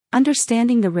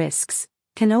Understanding the risks.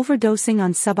 Can overdosing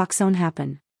on Suboxone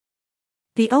happen?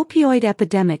 The opioid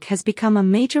epidemic has become a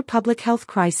major public health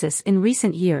crisis in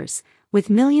recent years, with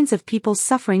millions of people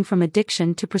suffering from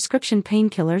addiction to prescription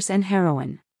painkillers and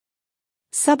heroin.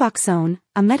 Suboxone,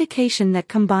 a medication that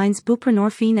combines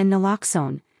buprenorphine and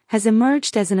naloxone, has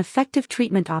emerged as an effective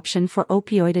treatment option for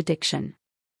opioid addiction.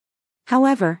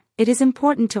 However, it is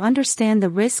important to understand the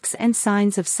risks and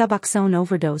signs of Suboxone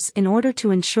overdose in order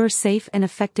to ensure safe and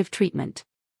effective treatment.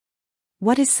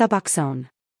 What is Suboxone?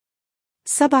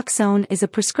 Suboxone is a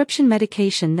prescription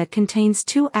medication that contains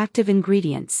two active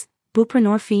ingredients,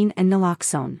 buprenorphine and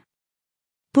naloxone.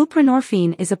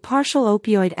 Buprenorphine is a partial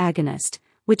opioid agonist,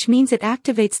 which means it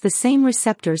activates the same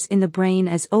receptors in the brain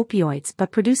as opioids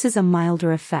but produces a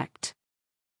milder effect.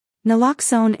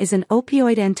 Naloxone is an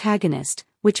opioid antagonist,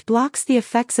 which blocks the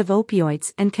effects of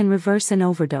opioids and can reverse an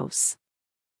overdose.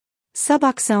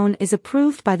 Suboxone is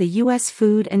approved by the U.S.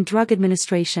 Food and Drug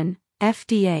Administration,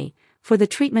 FDA, for the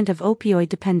treatment of opioid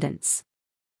dependence.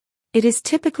 It is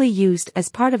typically used as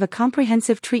part of a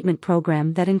comprehensive treatment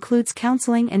program that includes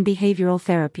counseling and behavioral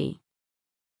therapy.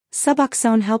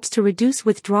 Suboxone helps to reduce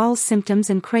withdrawal symptoms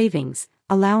and cravings,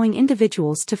 allowing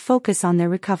individuals to focus on their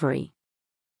recovery.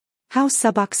 How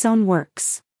Suboxone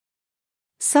works.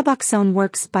 Suboxone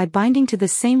works by binding to the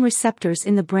same receptors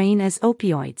in the brain as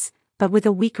opioids, but with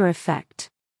a weaker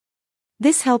effect.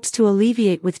 This helps to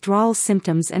alleviate withdrawal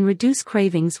symptoms and reduce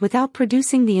cravings without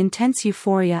producing the intense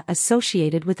euphoria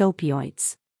associated with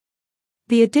opioids.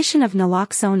 The addition of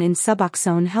naloxone in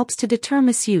Suboxone helps to deter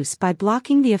misuse by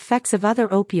blocking the effects of other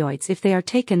opioids if they are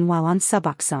taken while on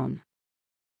Suboxone.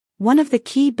 One of the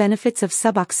key benefits of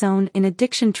Suboxone in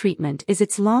addiction treatment is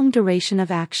its long duration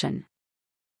of action.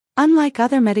 Unlike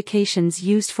other medications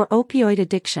used for opioid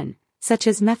addiction, such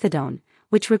as methadone,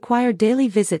 which require daily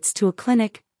visits to a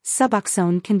clinic,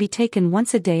 Suboxone can be taken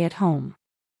once a day at home.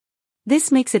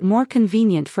 This makes it more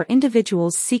convenient for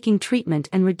individuals seeking treatment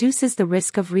and reduces the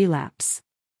risk of relapse.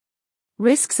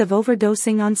 Risks of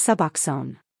overdosing on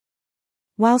Suboxone.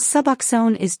 While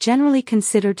Suboxone is generally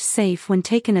considered safe when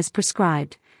taken as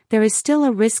prescribed, there is still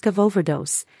a risk of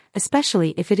overdose,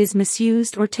 especially if it is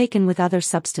misused or taken with other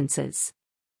substances.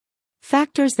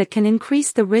 Factors that can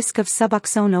increase the risk of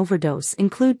Suboxone overdose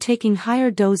include taking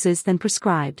higher doses than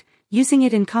prescribed, using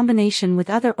it in combination with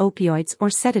other opioids or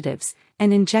sedatives,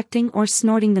 and injecting or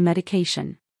snorting the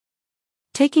medication.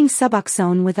 Taking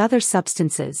Suboxone with other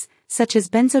substances, such as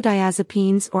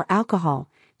benzodiazepines or alcohol,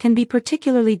 can be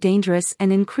particularly dangerous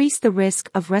and increase the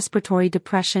risk of respiratory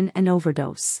depression and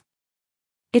overdose.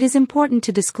 It is important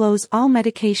to disclose all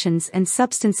medications and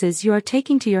substances you are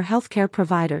taking to your healthcare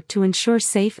provider to ensure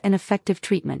safe and effective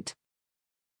treatment.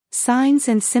 Signs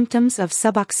and symptoms of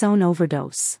Suboxone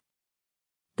overdose.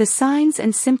 The signs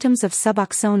and symptoms of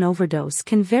Suboxone overdose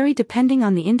can vary depending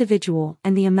on the individual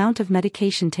and the amount of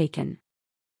medication taken.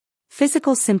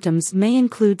 Physical symptoms may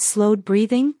include slowed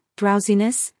breathing,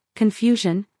 drowsiness,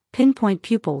 confusion, pinpoint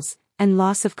pupils, and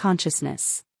loss of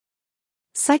consciousness.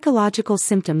 Psychological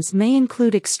symptoms may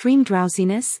include extreme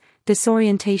drowsiness,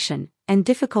 disorientation, and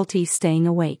difficulty staying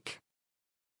awake.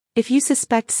 If you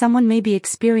suspect someone may be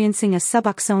experiencing a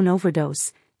Suboxone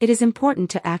overdose, it is important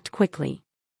to act quickly.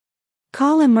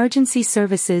 Call emergency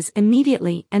services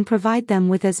immediately and provide them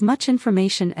with as much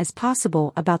information as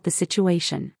possible about the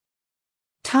situation.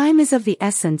 Time is of the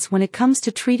essence when it comes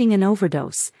to treating an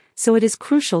overdose, so it is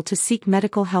crucial to seek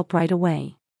medical help right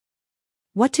away.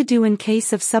 What to do in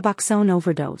case of Suboxone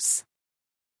overdose?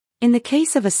 In the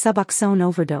case of a Suboxone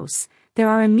overdose, there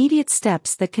are immediate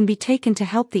steps that can be taken to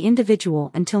help the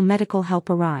individual until medical help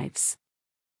arrives.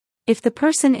 If the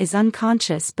person is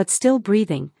unconscious but still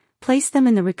breathing, place them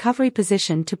in the recovery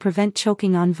position to prevent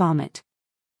choking on vomit.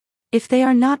 If they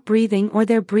are not breathing or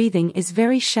their breathing is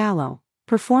very shallow,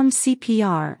 perform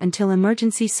CPR until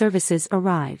emergency services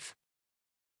arrive.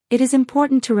 It is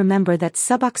important to remember that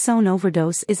Suboxone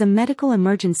overdose is a medical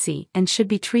emergency and should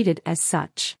be treated as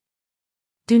such.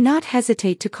 Do not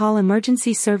hesitate to call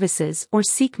emergency services or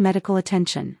seek medical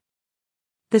attention.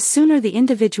 The sooner the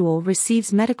individual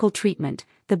receives medical treatment,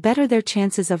 the better their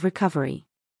chances of recovery.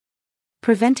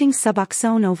 Preventing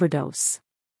Suboxone overdose.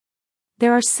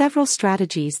 There are several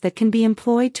strategies that can be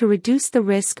employed to reduce the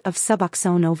risk of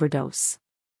Suboxone overdose.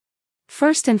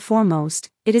 First and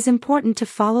foremost, it is important to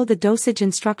follow the dosage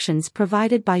instructions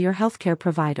provided by your healthcare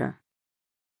provider.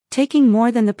 Taking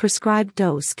more than the prescribed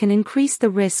dose can increase the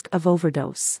risk of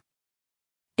overdose.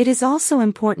 It is also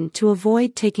important to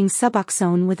avoid taking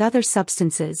Suboxone with other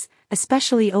substances,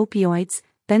 especially opioids,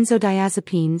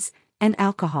 benzodiazepines, and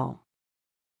alcohol.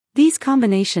 These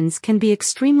combinations can be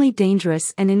extremely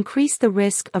dangerous and increase the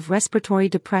risk of respiratory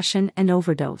depression and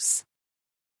overdose.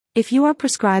 If you are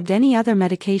prescribed any other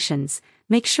medications,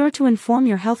 make sure to inform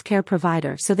your healthcare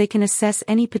provider so they can assess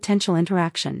any potential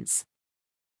interactions.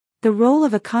 The role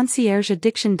of a concierge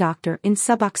addiction doctor in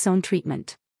Suboxone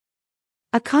treatment.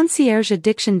 A concierge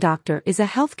addiction doctor is a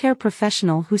healthcare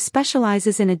professional who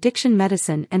specializes in addiction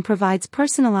medicine and provides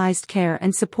personalized care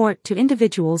and support to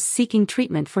individuals seeking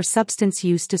treatment for substance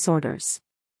use disorders.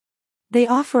 They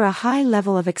offer a high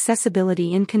level of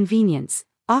accessibility and convenience,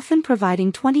 often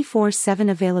providing 24/7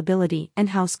 availability and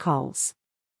house calls.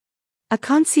 A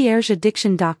concierge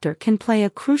addiction doctor can play a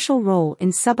crucial role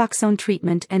in Suboxone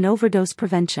treatment and overdose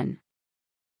prevention.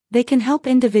 They can help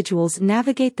individuals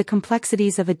navigate the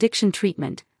complexities of addiction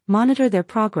treatment, monitor their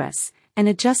progress, and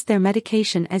adjust their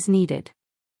medication as needed.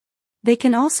 They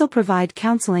can also provide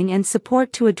counseling and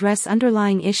support to address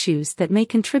underlying issues that may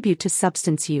contribute to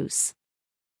substance use.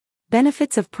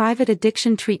 Benefits of private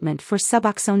addiction treatment for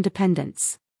Suboxone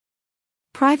dependence.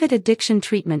 Private addiction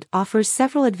treatment offers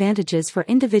several advantages for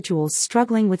individuals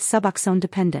struggling with Suboxone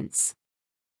dependence.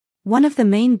 One of the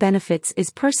main benefits is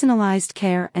personalized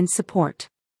care and support.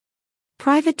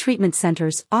 Private treatment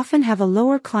centers often have a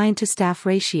lower client-to-staff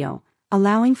ratio,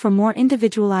 allowing for more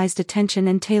individualized attention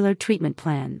and tailored treatment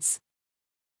plans.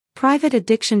 Private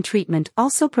addiction treatment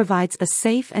also provides a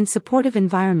safe and supportive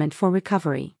environment for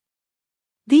recovery.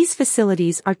 These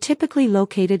facilities are typically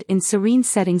located in serene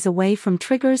settings away from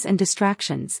triggers and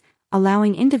distractions,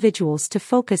 allowing individuals to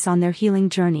focus on their healing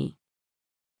journey.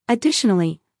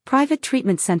 Additionally, private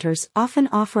treatment centers often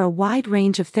offer a wide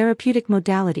range of therapeutic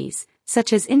modalities,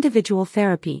 such as individual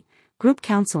therapy, group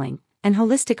counseling, and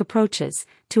holistic approaches,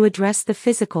 to address the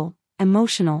physical,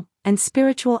 emotional, and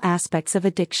spiritual aspects of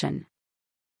addiction.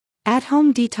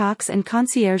 At-home detox and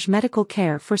concierge medical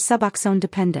care for Suboxone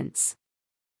dependence.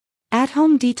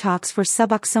 At-home detox for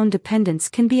Suboxone dependence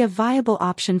can be a viable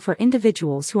option for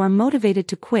individuals who are motivated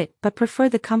to quit but prefer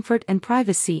the comfort and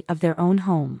privacy of their own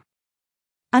home.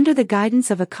 Under the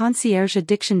guidance of a concierge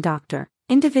addiction doctor,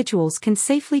 individuals can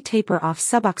safely taper off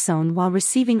Suboxone while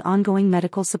receiving ongoing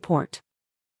medical support.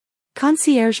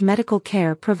 Concierge medical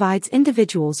care provides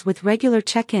individuals with regular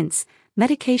check-ins,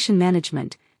 medication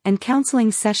management, and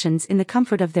counseling sessions in the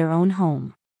comfort of their own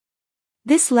home.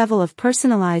 This level of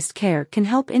personalized care can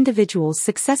help individuals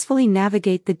successfully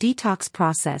navigate the detox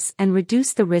process and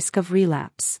reduce the risk of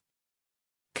relapse.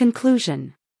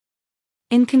 Conclusion.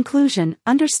 In conclusion,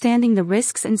 understanding the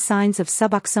risks and signs of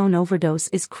Suboxone overdose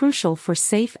is crucial for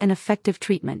safe and effective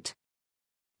treatment.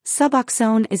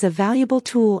 Suboxone is a valuable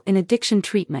tool in addiction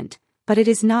treatment, but it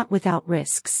is not without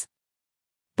risks.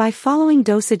 By following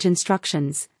dosage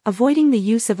instructions, avoiding the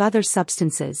use of other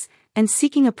substances, and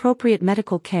seeking appropriate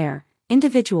medical care,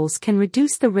 individuals can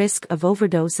reduce the risk of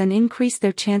overdose and increase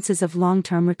their chances of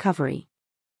long-term recovery.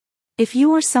 If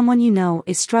you or someone you know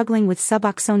is struggling with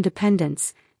Suboxone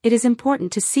dependence, it is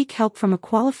important to seek help from a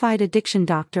qualified addiction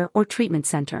doctor or treatment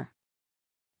center.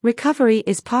 Recovery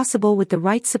is possible with the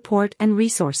right support and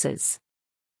resources.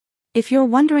 If you're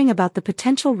wondering about the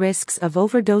potential risks of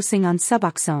overdosing on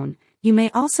Suboxone, you may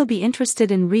also be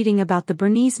interested in reading about the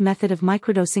Bernese method of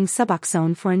microdosing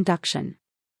Suboxone for induction.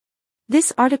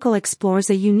 This article explores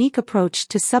a unique approach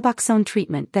to Suboxone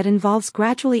treatment that involves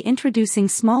gradually introducing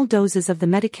small doses of the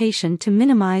medication to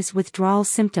minimize withdrawal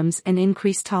symptoms and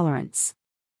increase tolerance.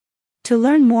 To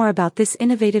learn more about this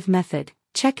innovative method,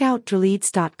 check out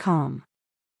drleads.com.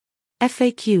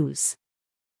 FAQs.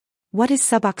 What is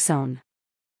Suboxone?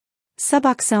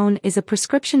 Suboxone is a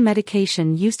prescription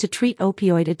medication used to treat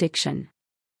opioid addiction.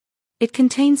 It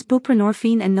contains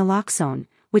buprenorphine and naloxone,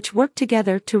 which work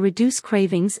together to reduce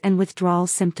cravings and withdrawal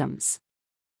symptoms.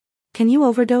 Can you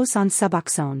overdose on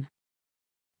Suboxone?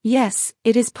 Yes,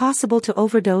 it is possible to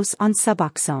overdose on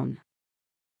Suboxone.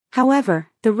 However,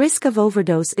 the risk of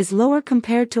overdose is lower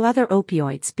compared to other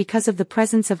opioids because of the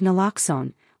presence of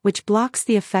naloxone, which blocks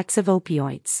the effects of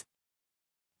opioids.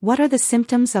 What are the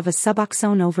symptoms of a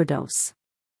Suboxone overdose?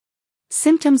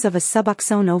 Symptoms of a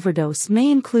Suboxone overdose may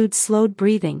include slowed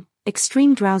breathing,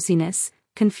 extreme drowsiness,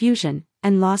 confusion,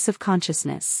 and loss of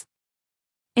consciousness.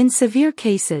 In severe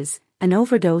cases, an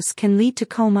overdose can lead to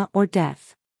coma or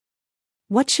death.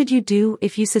 What should you do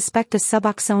if you suspect a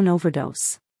Suboxone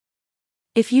overdose?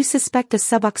 If you suspect a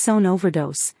Suboxone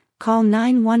overdose, call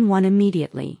 911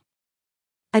 immediately.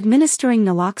 Administering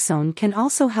naloxone can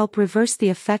also help reverse the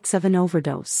effects of an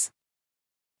overdose.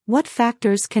 What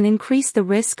factors can increase the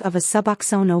risk of a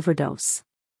Suboxone overdose?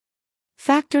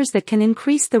 Factors that can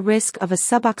increase the risk of a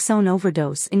Suboxone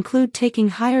overdose include taking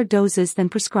higher doses than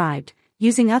prescribed,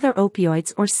 using other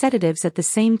opioids or sedatives at the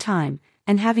same time,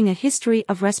 and having a history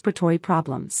of respiratory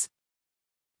problems.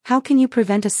 How can you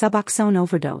prevent a Suboxone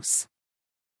overdose?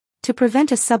 To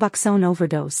prevent a Suboxone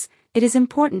overdose, it is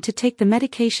important to take the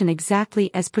medication exactly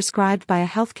as prescribed by a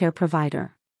healthcare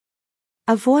provider.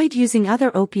 Avoid using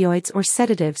other opioids or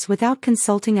sedatives without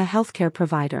consulting a healthcare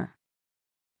provider.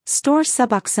 Store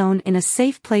Suboxone in a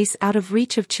safe place out of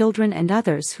reach of children and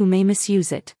others who may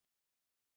misuse it.